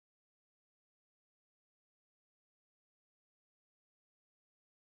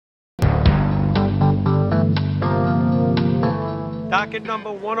Docket number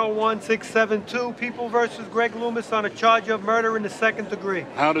 101672, People versus Greg Loomis on a charge of murder in the second degree.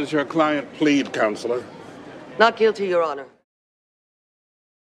 How does your client plead, counselor? Not guilty, Your Honor.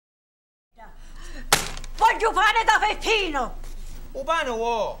 Voglio pane da peppino! O pane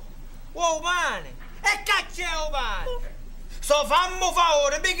uo? Uo pane? E cacchè o pane? So fammo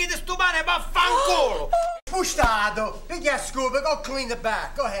favore, pigli di sto pane vaffanculo! Pushado, big ass scuba, go clean the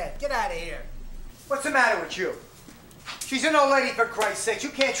back. Go ahead, get out of here. What's the matter with you? She's an old lady, for Christ's sake. You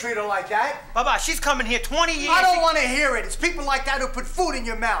can't treat her like that. Baba, she's coming here 20 years. I don't want to hear it. It's people like that who put food in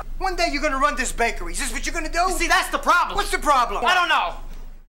your mouth. One day you're going to run this bakery. Is this what you're going to do? You see, that's the problem. What's the problem? I don't know.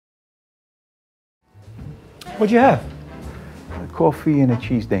 What'd you have? A coffee and a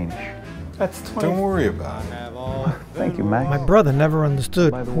cheese Danish. That's 20. Don't worry about it. Thank you, Max. My brother never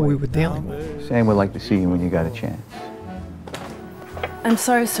understood who we were dealing with. Sam would like to see you when you got a chance. I'm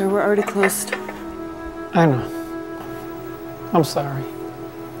sorry, sir. We're already closed. I know. I'm sorry.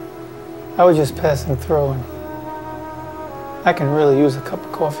 I was just passing through and I can really use a cup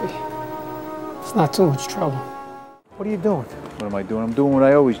of coffee. It's not too much trouble. What are you doing? What am I doing? I'm doing what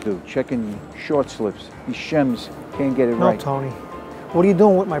I always do, checking short slips. These shems can't get it right. No, Tony. What are you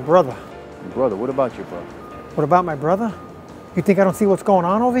doing with my brother? Your brother? What about your brother? What about my brother? You think I don't see what's going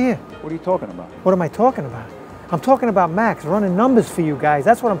on over here? What are you talking about? What am I talking about? I'm talking about Max running numbers for you guys.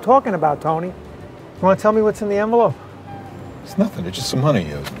 That's what I'm talking about, Tony. You want to tell me what's in the envelope? It's nothing. It's just some money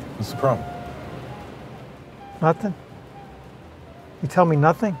he owes me. What's the problem? Nothing? You tell me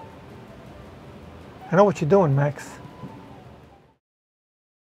nothing? I know what you're doing, Max.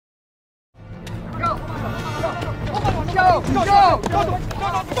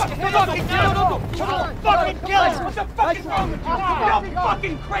 Fucking kill us! What the fuck is wrong with you? You're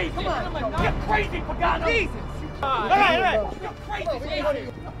fucking crazy! You're crazy, for God's sake! Jesus! All right. You're crazy!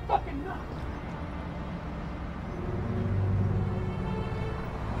 You're fucking nuts!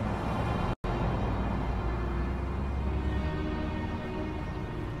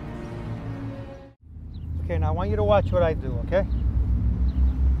 Okay, now I want you to watch what I do, okay?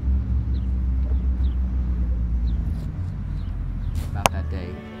 About that day.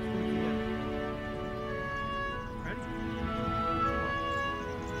 Ready?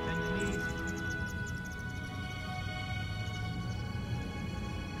 Bend your knees.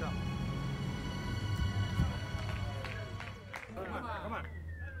 Go. Come on.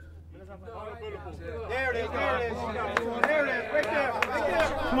 There it is, right there.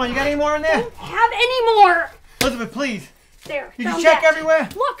 Come on, you got any more in there? Don't have any more! Elizabeth, please. There. Did you check everywhere?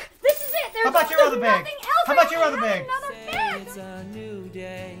 Look, this is it. There's How about your other bag? nothing else. How about your other bag? Another bag. It's a new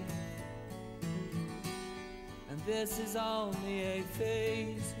day, and this is only a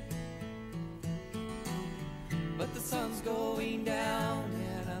phase. But the sun's going down,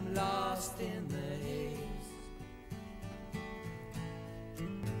 and I'm lost in the haze.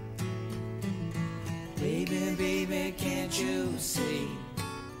 Baby, baby, can't you see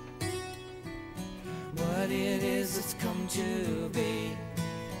what it is that's come to be?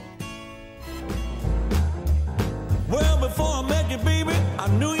 Well, before I met you, baby, I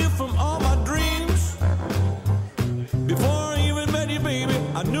knew you from all my dreams. Before I even met you, baby,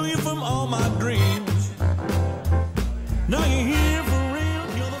 I knew you from all my dreams.